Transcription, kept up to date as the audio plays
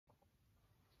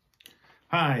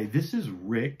Hi, this is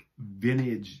Rick,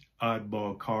 Vintage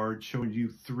Oddball Card, showing you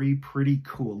three pretty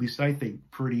cool, at least I think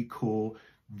pretty cool,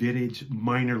 vintage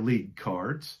minor league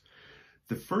cards.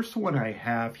 The first one I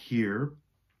have here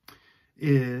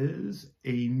is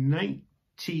a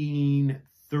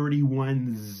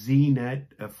 1931 Z-Nut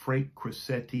of Frank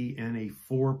Crosetti and a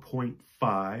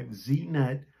 4.5.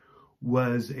 Z-Nut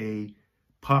was a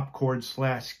popcorn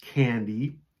slash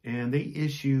candy, and they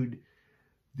issued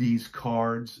these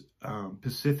cards,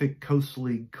 Pacific Coast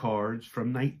League cards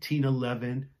from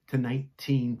 1911 to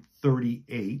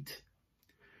 1938.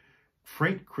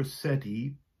 Frank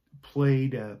Crosetti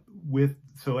played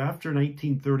so after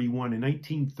 1931, in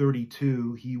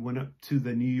 1932, he went up to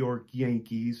the New York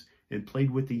Yankees and played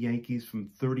with the Yankees from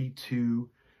 32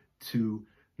 to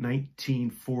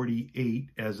 1948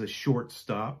 as a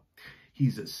shortstop.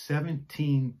 He's a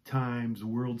 17 times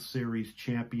World Series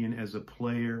champion as a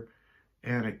player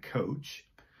and a coach.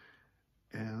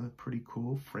 Pretty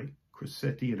cool. Frank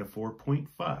Crosetti at a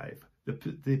 4.5.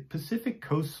 The Pacific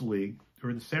Coast League,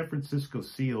 or the San Francisco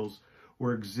Seals,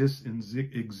 were in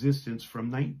existence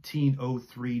from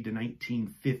 1903 to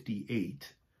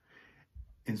 1958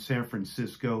 in San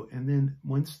Francisco. And then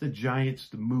once the Giants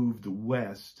moved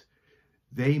west,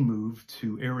 they moved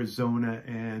to Arizona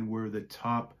and were the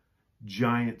top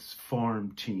Giants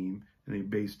farm team. And they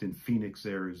based in Phoenix,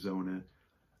 Arizona,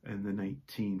 in the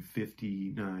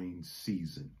 1959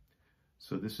 season.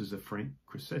 So this is a Frank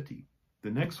Crosetti. The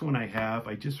next one I have,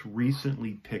 I just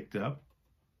recently picked up,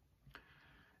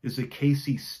 is a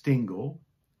Casey Stengel,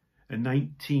 a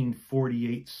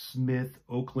 1948 Smith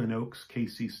Oakland Oaks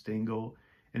Casey Stengel,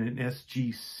 and an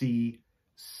SGC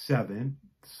 7.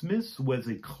 Smith's was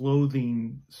a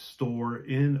clothing store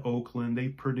in Oakland. They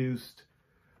produced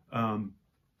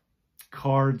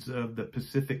cards of the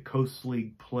Pacific Coast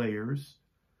League players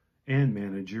and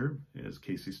manager, as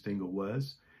Casey Stengel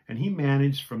was, and he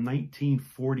managed from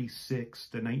 1946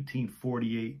 to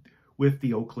 1948 with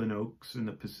the Oakland Oaks in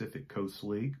the Pacific Coast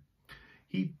League.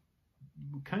 He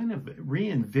kind of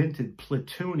reinvented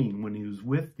platooning when he was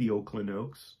with the Oakland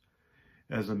Oaks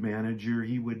as a manager.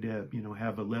 He would,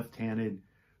 have a left-handed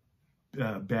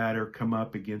batter come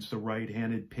up against a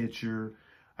right-handed pitcher.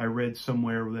 I read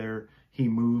somewhere there he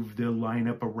moved the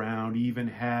lineup around. He even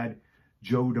had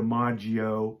Joe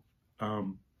DiMaggio,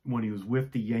 when he was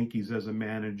with the Yankees as a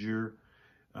manager,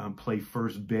 play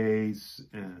first base.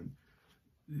 And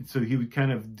so he would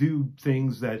kind of do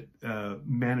things that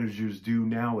managers do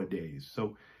nowadays.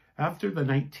 So after the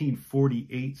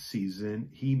 1948 season,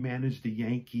 he managed the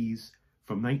Yankees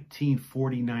from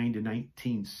 1949 to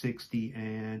 1960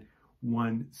 and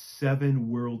won 7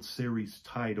 World Series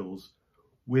titles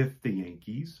with the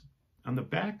Yankees. On the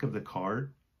back of the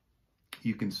card,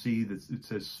 you can see that it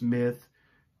says Smith,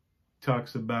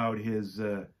 talks about his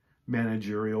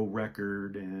managerial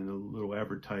record and a little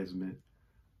advertisement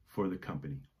for the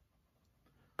company.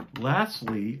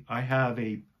 Lastly, I have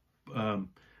a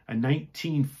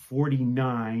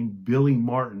 1949 Billy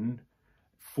Martin,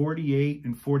 48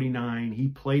 and 49. He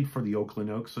played for the Oakland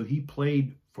Oaks, so he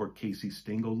played for Casey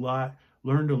Stengel.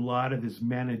 Learned a lot of his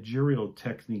managerial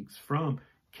techniques from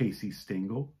Casey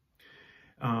Stengel.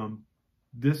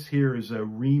 This here is a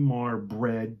Remar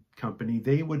bread company.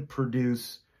 They would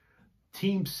produce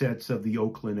team sets of the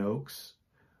Oakland Oaks.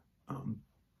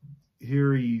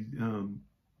 Here you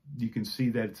can see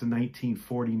that it's a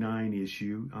 1949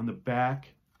 issue. On the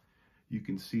back, you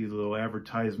can see the little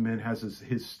advertisement has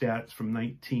his stats from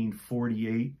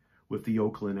 1948 with the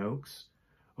Oakland Oaks.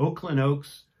 Oakland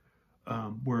Oaks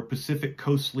were a Pacific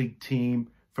Coast League team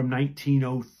from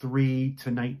 1903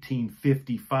 to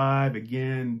 1955.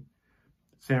 Again,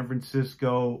 San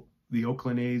Francisco, the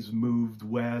Oakland A's moved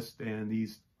west, and the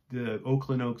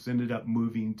Oakland Oaks ended up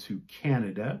moving to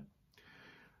Canada.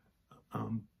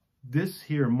 This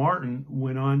here, Martin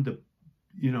went on to,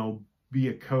 be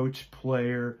a coach,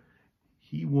 player.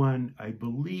 He won, I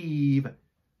believe,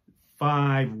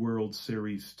 5 World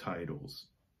Series titles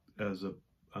as a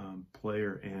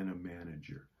player and a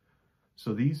manager.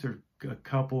 So these are a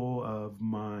couple of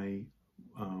my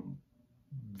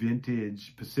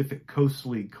vintage Pacific Coast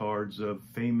League cards of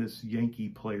famous Yankee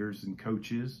players and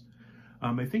coaches.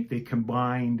 I think they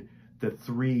combined the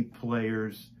 3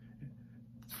 players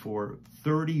for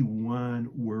 31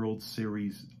 World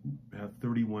Series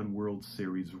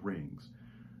rings.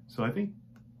 So I think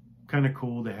kind of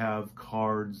cool to have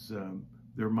cards,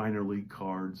 they're minor league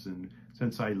cards. And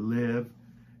since I live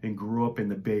and grew up in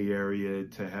the Bay Area,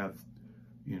 to have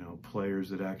players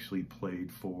that actually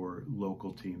played for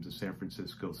local teams, the San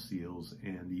Francisco Seals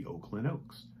and the Oakland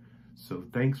Oaks. So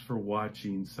thanks for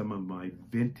watching some of my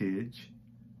vintage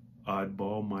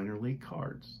Oddball Minor League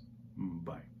Cards.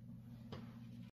 Bye.